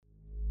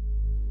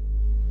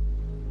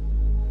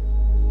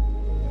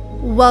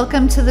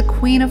Welcome to the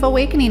Queen of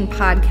Awakening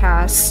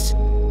podcast,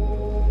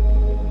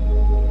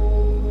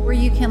 where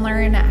you can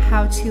learn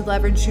how to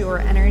leverage your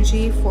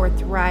energy for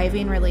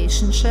thriving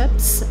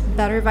relationships,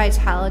 better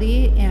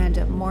vitality,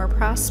 and more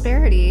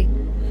prosperity.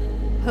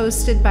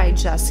 Hosted by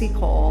Jessie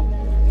Cole.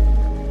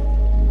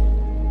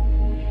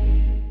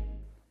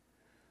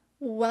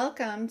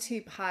 Welcome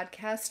to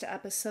podcast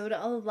episode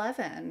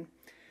 11.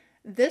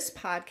 This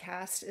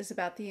podcast is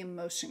about the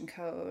emotion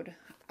code.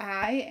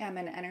 I am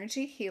an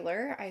energy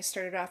healer. I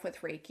started off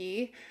with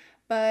Reiki,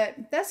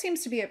 but that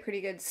seems to be a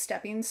pretty good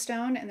stepping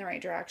stone in the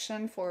right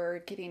direction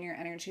for getting your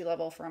energy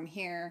level from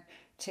here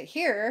to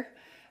here.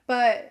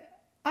 But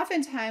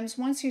oftentimes,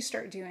 once you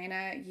start doing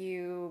it,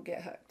 you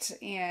get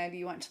hooked and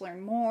you want to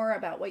learn more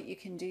about what you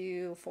can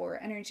do for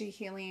energy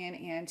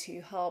healing and to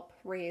help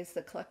raise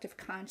the collective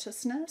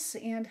consciousness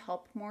and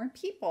help more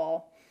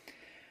people.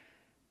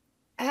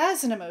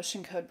 As an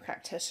emotion code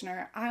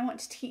practitioner, I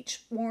want to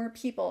teach more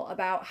people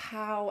about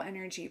how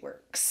energy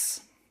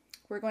works.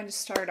 We're going to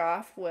start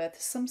off with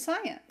some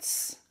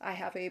science. I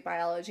have a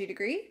biology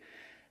degree,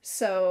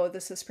 so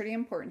this is pretty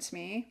important to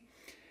me.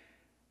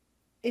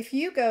 If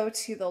you go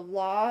to the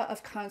law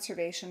of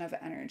conservation of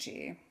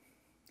energy,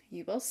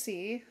 you will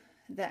see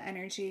that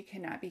energy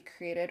cannot be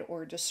created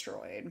or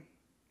destroyed.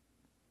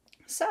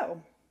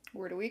 So,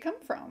 where do we come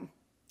from?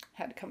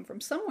 Had to come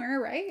from somewhere,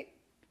 right?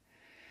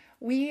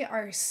 We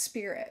are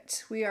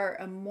spirit. We are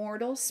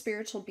immortal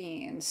spiritual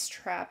beings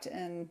trapped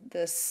in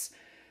this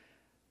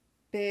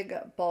big,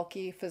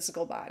 bulky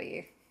physical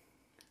body.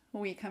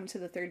 We come to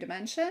the third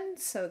dimension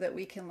so that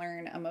we can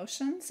learn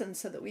emotions and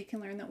so that we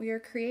can learn that we are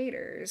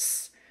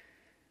creators.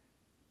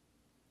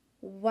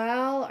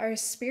 While our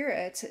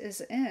spirit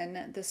is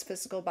in this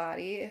physical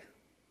body,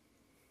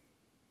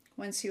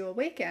 once you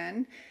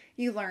awaken,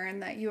 you learn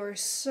that you are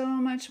so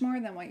much more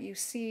than what you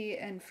see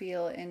and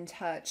feel and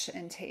touch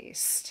and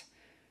taste.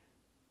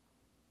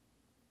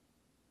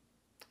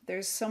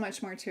 There's so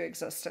much more to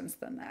existence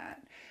than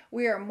that.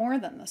 We are more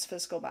than this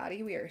physical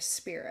body. We are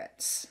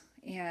spirits.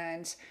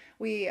 And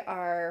we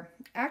are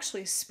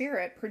actually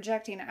spirit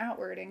projecting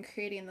outward and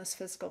creating this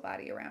physical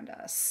body around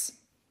us.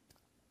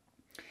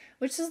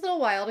 Which is a little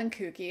wild and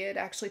kooky. It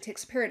actually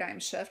takes a paradigm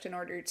shift in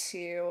order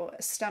to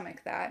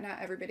stomach that. Not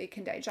everybody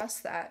can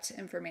digest that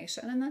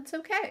information, and that's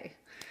okay.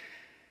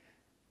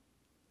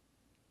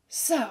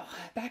 So,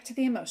 back to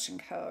the emotion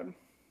code.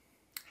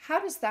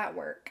 How does that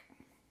work?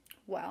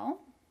 Well,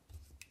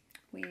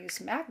 we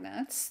use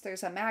magnets.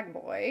 There's a mag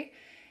boy,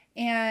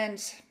 and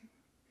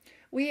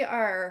we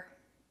are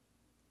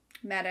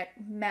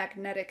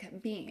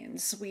magnetic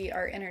beings. We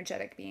are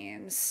energetic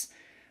beings.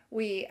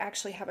 We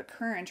actually have a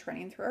current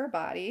running through our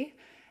body.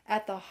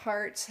 At the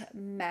Heart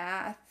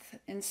Map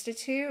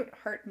Institute,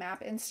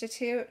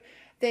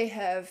 they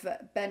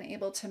have been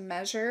able to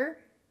measure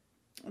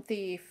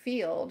the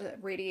field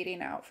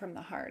radiating out from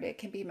the heart. It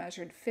can be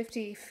measured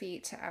 50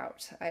 feet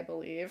out, I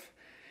believe.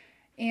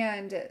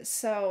 And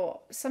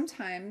so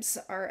sometimes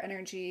our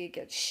energy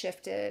gets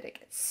shifted, it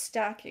gets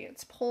stuck, it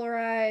gets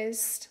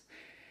polarized,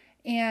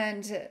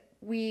 and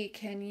we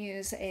can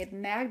use a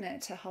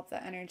magnet to help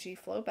the energy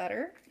flow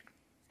better.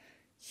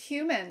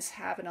 Humans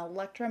have an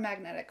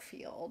electromagnetic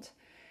field,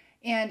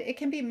 and it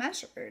can be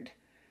measured.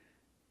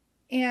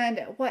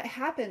 And what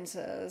happens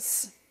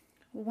is,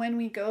 when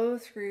we go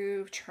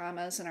through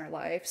traumas in our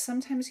life,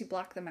 sometimes you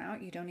block them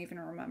out. You don't even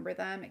remember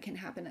them. It can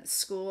happen at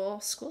school.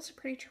 School's a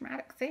pretty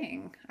traumatic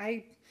thing.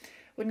 I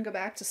wouldn't go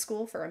back to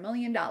school for $1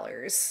 million.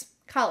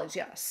 College,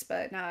 yes,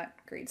 but not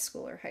grade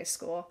school or high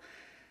school.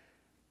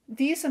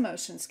 These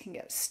emotions can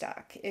get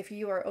stuck. If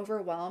you are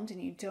overwhelmed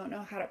and you don't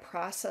know how to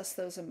process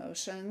those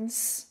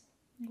emotions,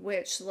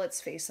 which,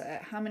 let's face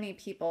it, how many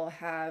people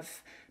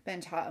have been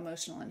taught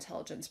emotional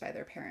intelligence by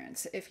their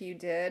parents? If you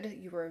did,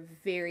 you were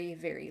very,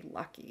 very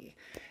lucky,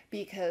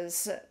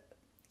 because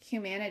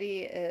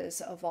humanity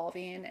is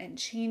evolving and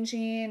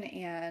changing,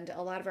 and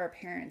a lot of our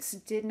parents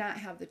did not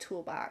have the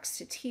toolbox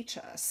to teach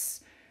us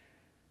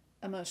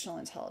emotional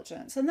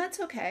intelligence. And that's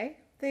okay.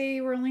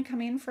 They were only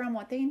coming from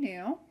what they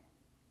knew,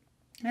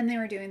 and they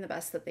were doing the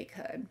best that they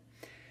could.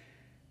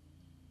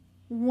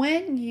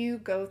 When you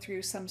go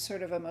through some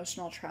sort of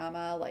emotional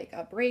trauma, like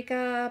a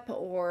breakup,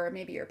 or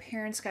maybe your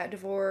parents got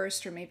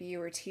divorced, or maybe you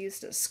were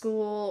teased at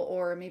school,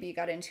 or maybe you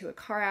got into a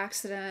car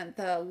accident,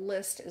 the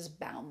list is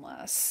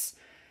boundless.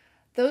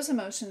 Those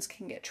emotions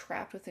can get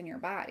trapped within your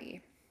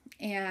body.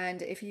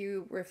 And if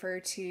you refer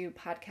to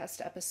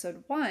podcast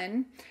episode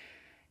 1,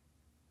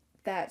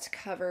 that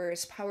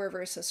covers power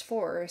versus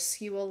force,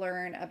 you will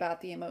learn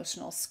about the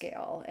emotional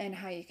scale and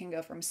how you can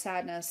go from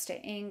sadness to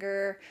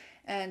anger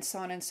and so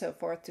on and so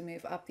forth to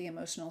move up the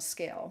emotional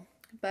scale.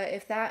 But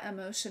if that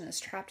emotion is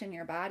trapped in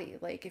your body,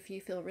 like if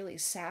you feel really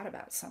sad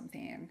about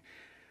something,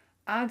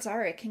 odds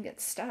are it can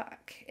get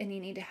stuck and you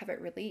need to have it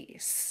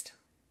released.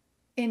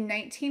 In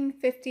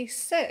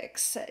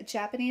 1956,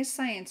 Japanese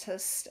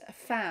scientists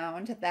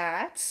found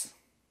that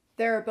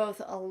there are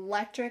both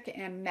electric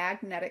and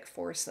magnetic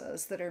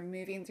forces that are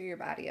moving through your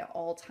body at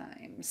all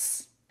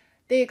times.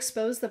 They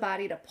exposed the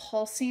body to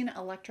pulsing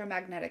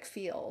electromagnetic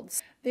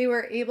fields. They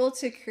were able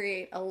to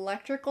create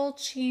electrical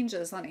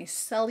changes on a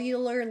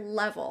cellular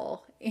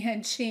level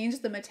and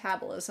change the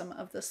metabolism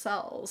of the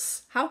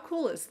cells. How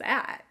cool is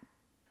that?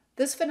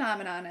 This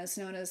phenomenon is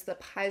known as the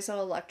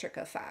piezoelectric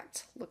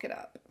effect. Look it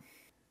up.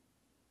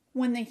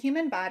 When the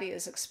human body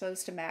is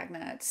exposed to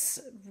magnets,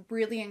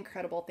 really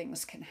incredible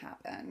things can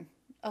happen.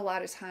 A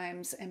lot of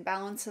times,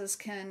 imbalances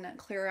can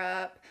clear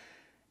up,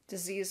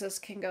 diseases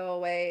can go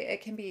away.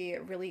 It can be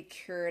really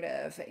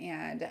curative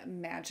and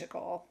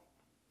magical.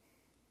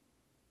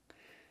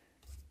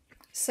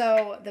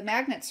 So the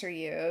magnets are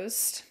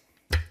used.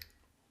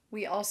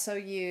 We also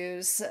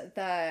use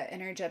the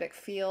energetic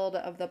field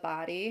of the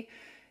body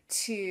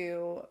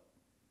to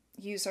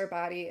use our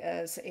body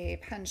as a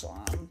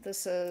pendulum.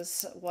 This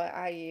is what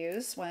I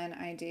use when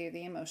I do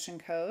the emotion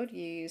code.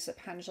 You use a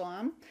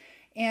pendulum.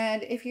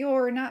 And if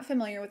you're not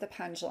familiar with a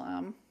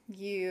pendulum,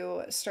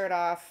 you start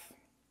off,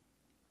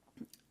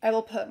 I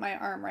will put my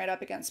arm right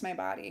up against my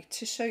body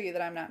to show you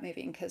that I'm not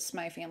moving because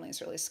my family is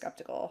really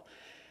skeptical.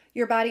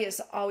 Your body is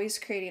always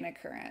creating a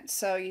current.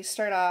 So you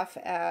start off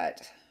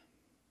at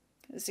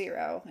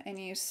 0 and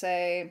you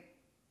say,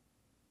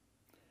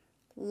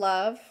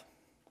 love,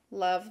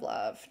 love,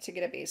 love to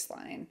get a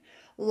baseline.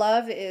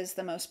 Love is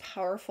the most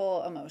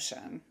powerful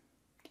emotion.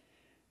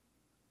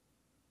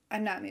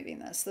 I'm not moving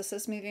this. This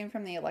is moving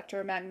from the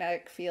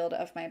electromagnetic field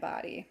of my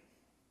body.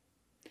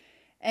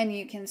 And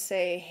you can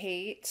say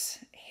hate,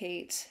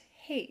 hate,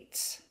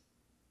 hate.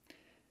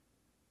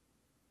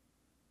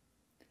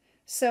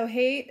 So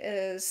hate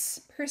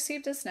is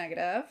perceived as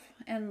negative,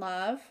 and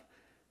love,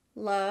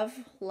 love,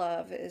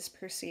 love is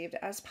perceived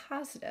as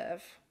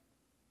positive.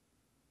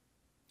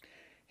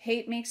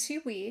 Hate makes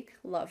you weak,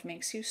 love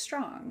makes you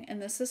strong.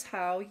 And this is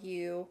how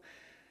you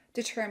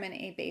determine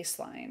a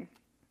baseline.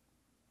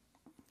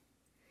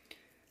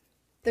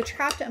 The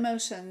trapped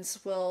emotions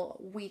will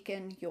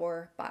weaken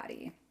your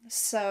body.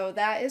 So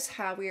that is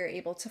how we are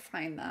able to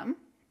find them,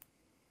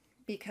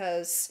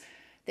 because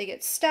they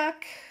get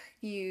stuck.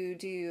 You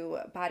do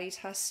body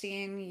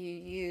testing, you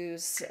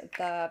use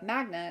the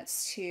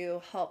magnets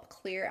to help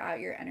clear out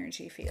your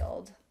energy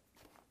field.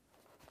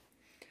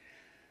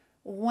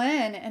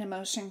 When an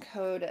emotion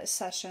code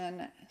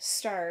session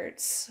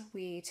starts,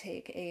 we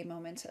take a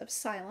moment of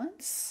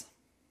silence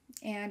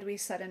and we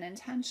set an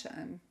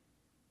intention.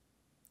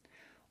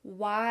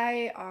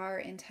 Why are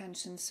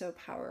intentions so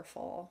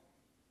powerful?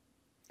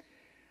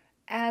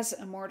 As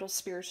immortal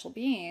spiritual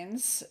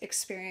beings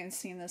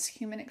experiencing this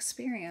human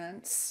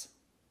experience,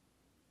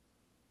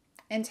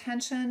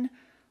 intention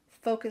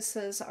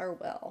focuses our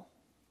will.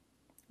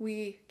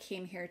 We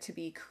came here to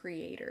be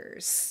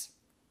creators.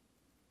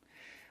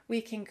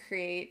 We can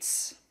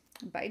create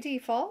by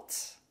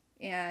default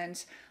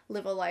and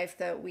live a life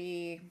that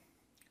we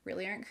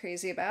really aren't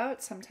crazy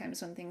about.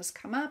 Sometimes when things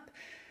come up,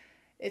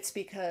 it's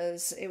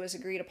because it was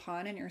agreed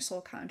upon in your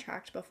soul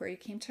contract before you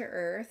came to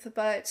Earth.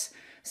 But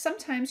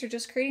sometimes you're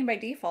just creating by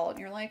default and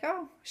you're like,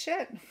 oh,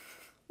 shit,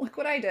 look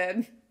what I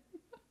did.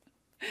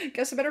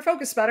 Guess I better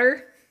focus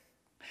better.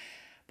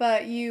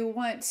 But you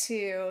want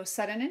to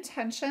set an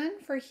intention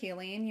for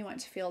healing. You want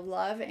to feel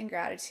love and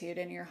gratitude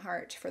in your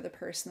heart for the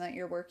person that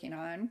you're working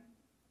on.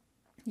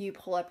 You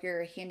pull up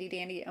your handy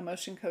dandy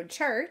emotion code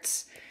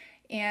charts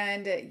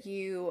and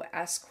you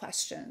ask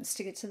questions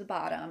to get to the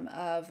bottom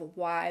of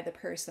why the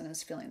person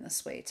is feeling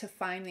this way, to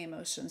find the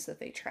emotions that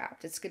they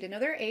trapped. It's good to know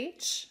their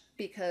age,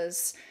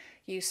 because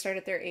you start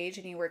at their age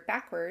and you work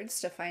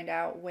backwards to find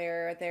out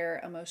where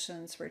their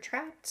emotions were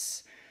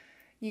trapped.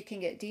 You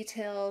can get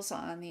details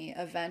on the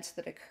event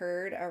that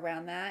occurred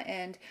around that.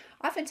 And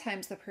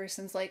oftentimes the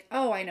person's like,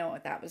 oh, I know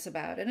what that was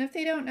about. And if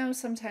they don't know,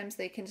 sometimes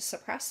they can just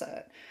suppress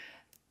it.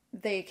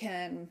 They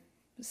can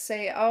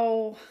say,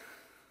 oh,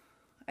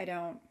 I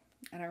don't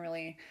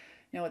really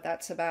know what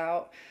that's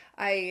about.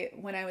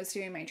 When I was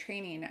doing my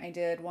training, I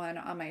did one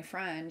on my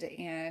friend,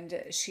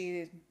 and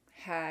she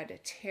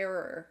had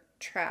terror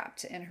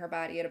trapped in her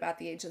body at about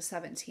the age of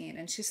 17.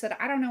 And she said,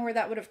 I don't know where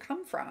that would have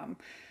come from.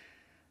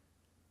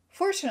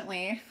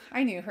 Fortunately,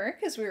 I knew her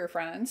because we were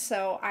friends,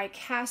 so I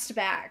cast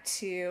back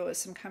to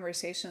some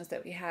conversations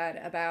that we had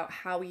about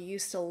how we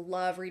used to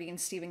love reading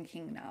Stephen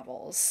King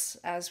novels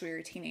as we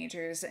were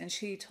teenagers, and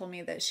she told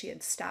me that she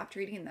had stopped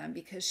reading them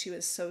because she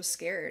was so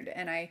scared,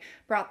 and I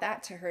brought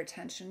that to her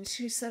attention.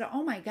 She said,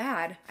 oh my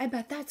God, I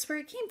bet that's where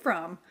it came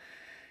from.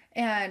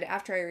 And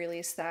after I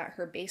released that,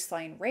 her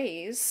baseline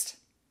raised.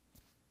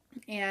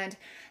 And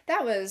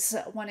that was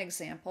one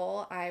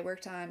example. I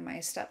worked on my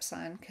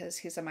stepson because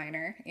he's a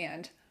minor,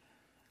 and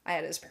I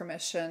had his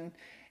permission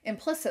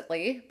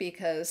implicitly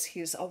because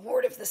he's a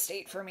ward of the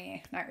state for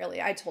me. Not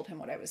really. I told him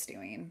what I was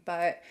doing.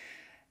 But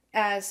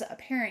as a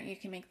parent, you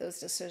can make those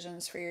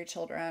decisions for your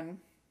children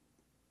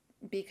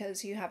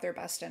because you have their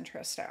best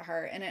interest at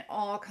heart. And it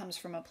all comes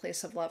from a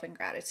place of love and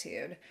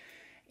gratitude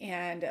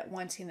and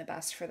wanting the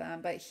best for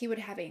them. But he would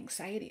have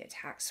anxiety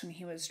attacks when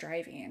he was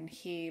driving.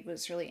 He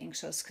was really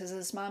anxious because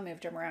his mom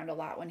moved him around a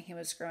lot when he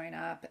was growing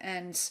up.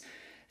 And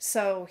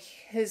So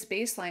his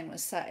baseline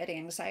was set at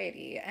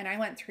anxiety. And I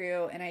went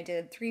through and I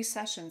did 3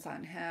 sessions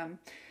on him.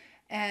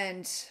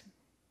 And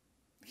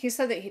he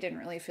said that he didn't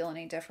really feel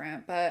any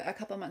different. But a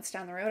couple months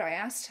down the road, I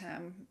asked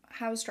him,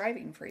 how's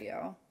driving for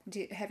you?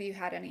 Have you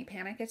had any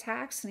panic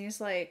attacks? And he's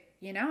like,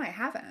 I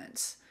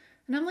haven't.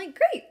 And I'm like,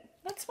 great,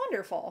 that's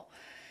wonderful.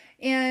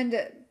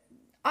 And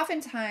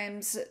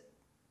oftentimes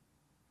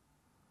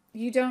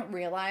you don't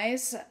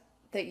realize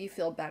that you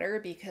feel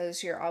better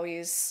because you're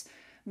always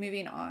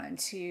moving on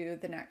to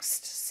the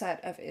next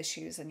set of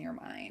issues in your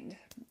mind.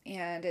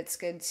 And it's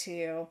good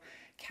to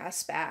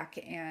cast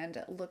back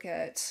and look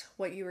at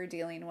what you were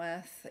dealing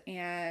with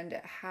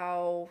and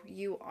how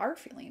you are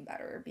feeling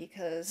better,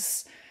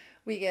 because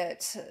we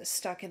get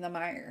stuck in the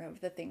mire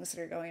of the things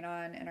that are going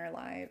on in our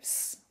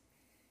lives.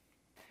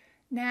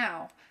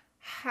 Now,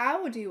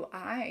 how do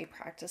I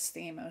practice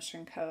the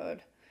emotion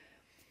code?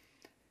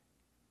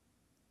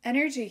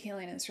 Energy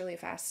healing is really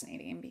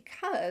fascinating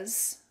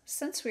because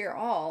since we are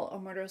all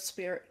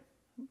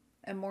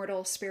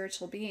immortal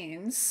spiritual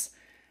beings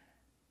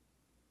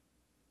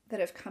that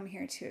have come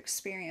here to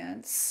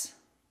experience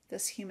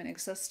this human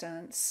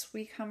existence,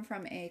 we come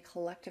from a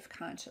collective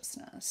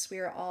consciousness. We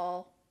are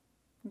all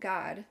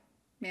God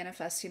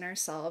manifesting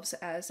ourselves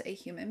as a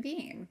human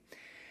being.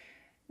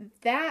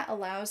 That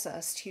allows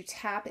us to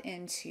tap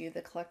into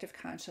the collective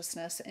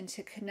consciousness and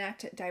to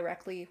connect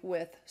directly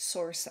with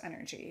source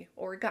energy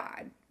or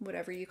God,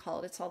 whatever you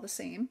call it, it's all the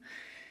same.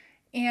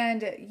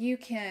 And you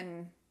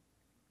can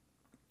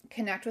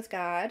connect with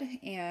God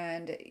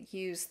and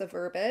use the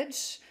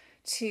verbiage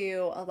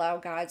to allow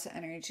God's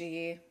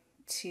energy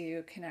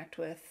to connect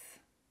with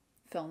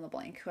fill in the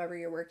blank, whoever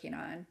you're working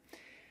on.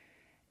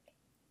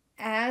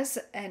 As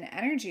an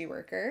energy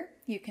worker,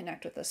 you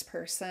connect with this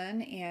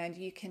person and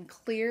you can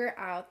clear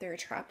out their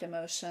trapped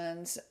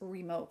emotions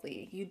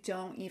remotely. You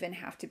don't even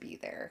have to be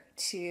there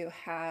to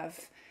have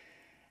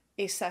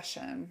a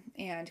session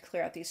and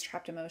clear out these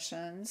trapped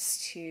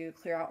emotions, to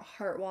clear out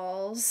heart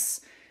walls,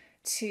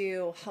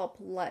 to help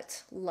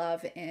let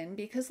love in.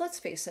 Because let's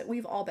face it,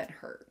 we've all been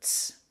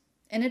hurt.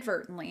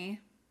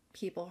 Inadvertently,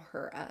 people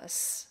hurt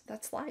us.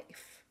 That's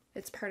life.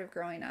 It's part of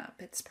growing up.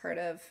 It's part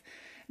of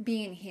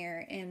being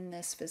here in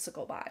this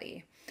physical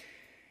body.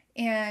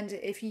 And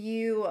if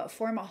you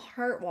form a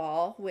heart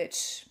wall,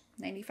 which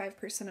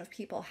 95% of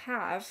people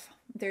have,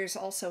 there's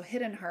also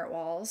hidden heart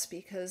walls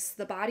because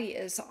the body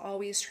is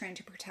always trying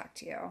to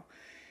protect you.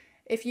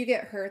 If you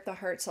get hurt, the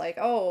heart's like,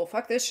 oh,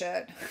 fuck this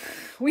shit.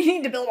 We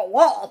need to build a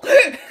wall.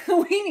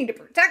 We need to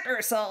protect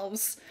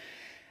ourselves.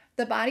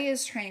 The body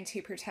is trying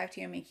to protect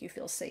you and make you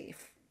feel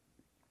safe.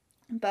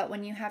 But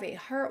when you have a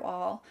heart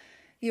wall,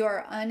 you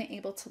are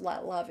unable to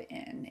let love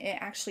in. It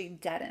actually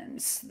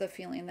deadens the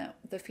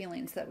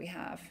feelings that we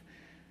have.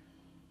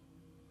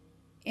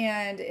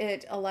 And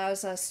it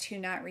allows us to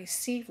not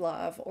receive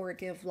love or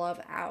give love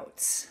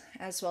out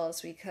as well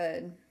as we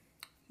could.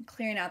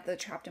 Clearing out the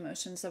trapped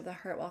emotions of the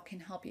heart wall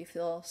can help you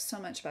feel so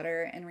much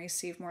better and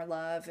receive more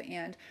love,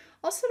 and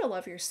also to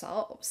love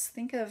yourselves.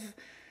 Think of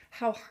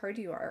how hard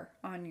you are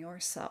on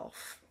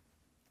yourself.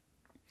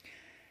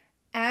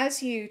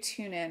 As you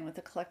tune in with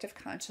the collective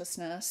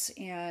consciousness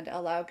and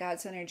allow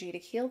God's energy to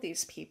heal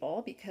these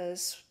people,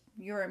 because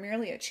you're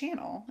merely a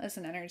channel as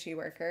an energy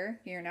worker,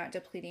 you're not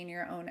depleting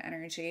your own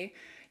energy.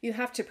 You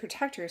have to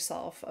protect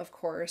yourself, of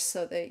course,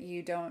 so that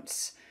you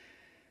don't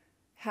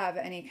have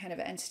any kind of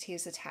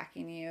entities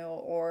attacking you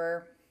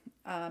or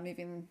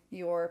moving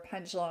your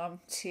pendulum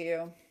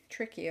to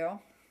trick you.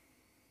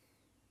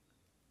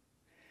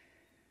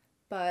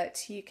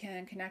 But you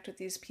can connect with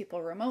these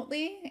people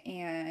remotely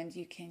and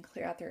you can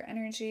clear out their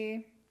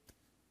energy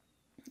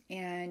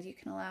and you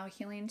can allow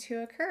healing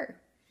to occur.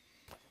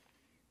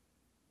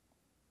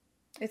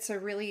 It's a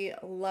really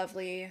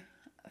lovely,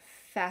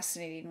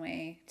 fascinating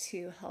way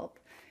to help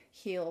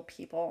heal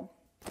people.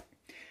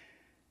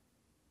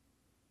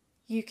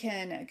 You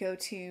can go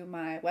to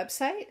my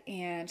website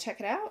and check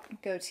it out.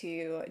 Go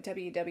to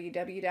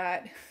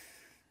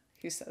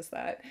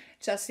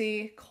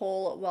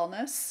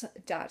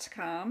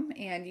jessiecolewellness.com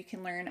and you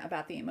can learn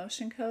about the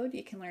emotion code.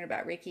 You can learn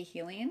about Reiki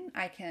healing.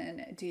 I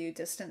can do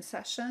distance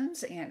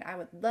sessions, and I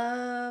would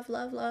love,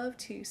 love, love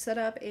to set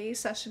up a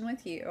session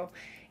with you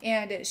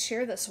and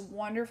share this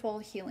wonderful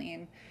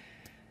healing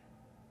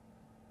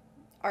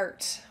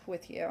art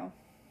with you.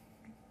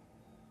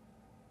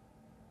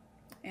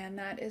 And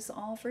that is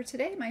all for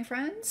today, my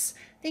friends.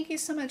 Thank you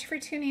so much for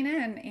tuning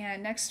in.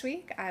 And next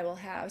week, I will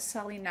have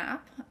Sally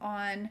Knapp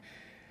on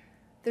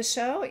the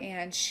show,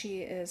 and she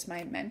is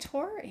my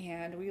mentor,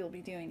 and we will be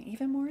doing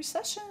even more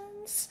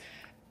sessions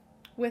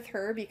with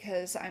her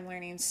because I'm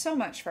learning so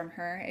much from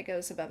her. It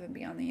goes above and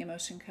beyond the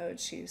emotion code.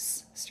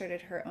 She's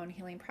started her own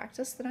healing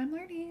practice that I'm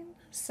learning.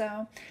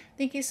 So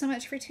thank you so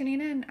much for tuning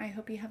in. I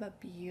hope you have a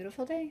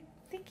beautiful day.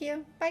 Thank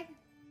you. Bye.